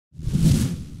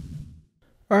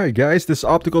Alright guys, this is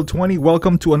Optical 20.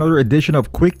 Welcome to another edition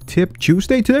of Quick Tip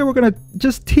Tuesday. Today we're going to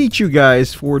just teach you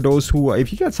guys, for those who,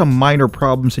 if you got some minor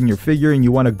problems in your figure and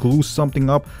you want to glue something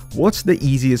up, what's the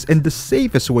easiest and the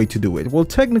safest way to do it? Well,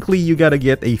 technically you got to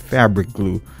get a fabric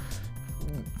glue.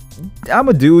 I'm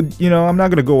a dude, you know, I'm not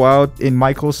going to go out in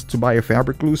Michael's to buy a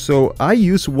fabric glue, so I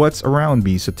use what's around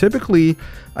me. So typically,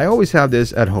 I always have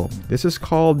this at home. This is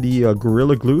called the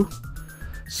Gorilla Glue.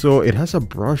 So it has a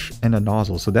brush and a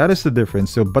nozzle, so that is the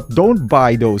difference. So, but don't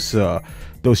buy those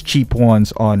cheap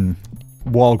ones on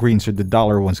Walgreens or the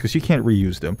dollar ones, because you can't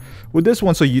reuse them. With this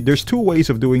one, so there's two ways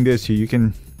of doing this. You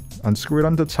can unscrew it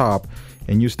on the top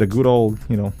and use the good old,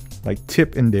 you know, like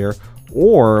tip in there,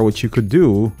 or what you could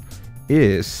do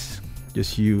is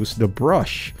just use the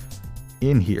brush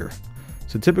in here.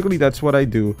 So typically that's what I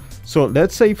do. So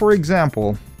let's say, for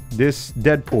example, this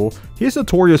Deadpool, he's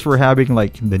notorious for having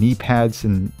like the knee pads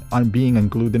and being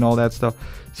unglued and all that stuff.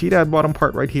 See that bottom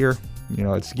part right here? You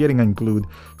know, it's getting unglued.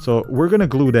 So we're gonna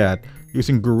glue that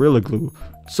using Gorilla Glue.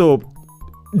 So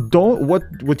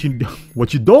what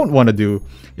you don't want to do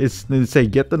is, let's say,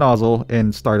 get the nozzle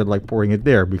and started like pouring it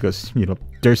there, because you know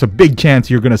there's a big chance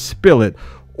you're gonna spill it.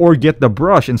 Or get the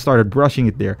brush and started brushing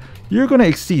it there. You're gonna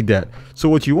exceed that. So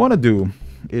what you want to do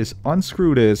is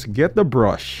unscrew this, get the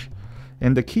brush.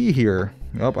 And the key here,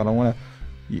 I don't want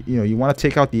to, you want to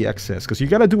take out the excess, because you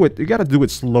got to do it. You got to do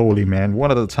it slowly, man, one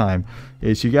at a time.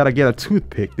 Is you got to get a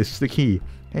toothpick. This is the key,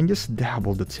 and just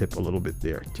dabble the tip a little bit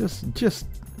there, just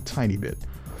a tiny bit.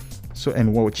 So,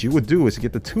 and what you would do is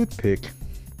get the toothpick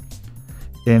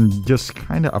and just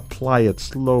kind of apply it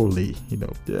slowly. You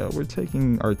know, yeah, we're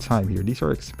taking our time here. These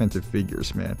are expensive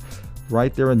figures, man.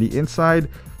 Right there on the inside.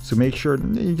 So make sure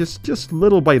you just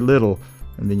little by little,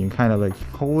 and then you kind of like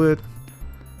hold it.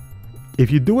 If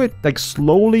you do it like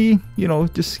slowly, you know,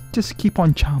 just keep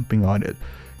on chomping on it,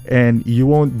 and you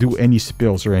won't do any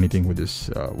spills or anything with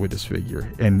this figure.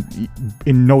 And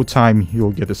in no time,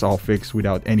 you'll get this all fixed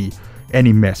without any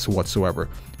mess whatsoever.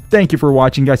 Thank you for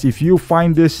watching, guys. If you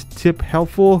find this tip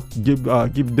helpful,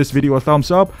 give this video a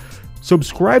thumbs up.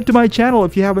 Subscribe to my channel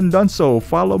if you haven't done so.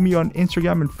 Follow me on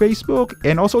Instagram and Facebook,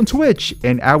 and also on Twitch.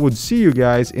 And I would see you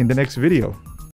guys in the next video.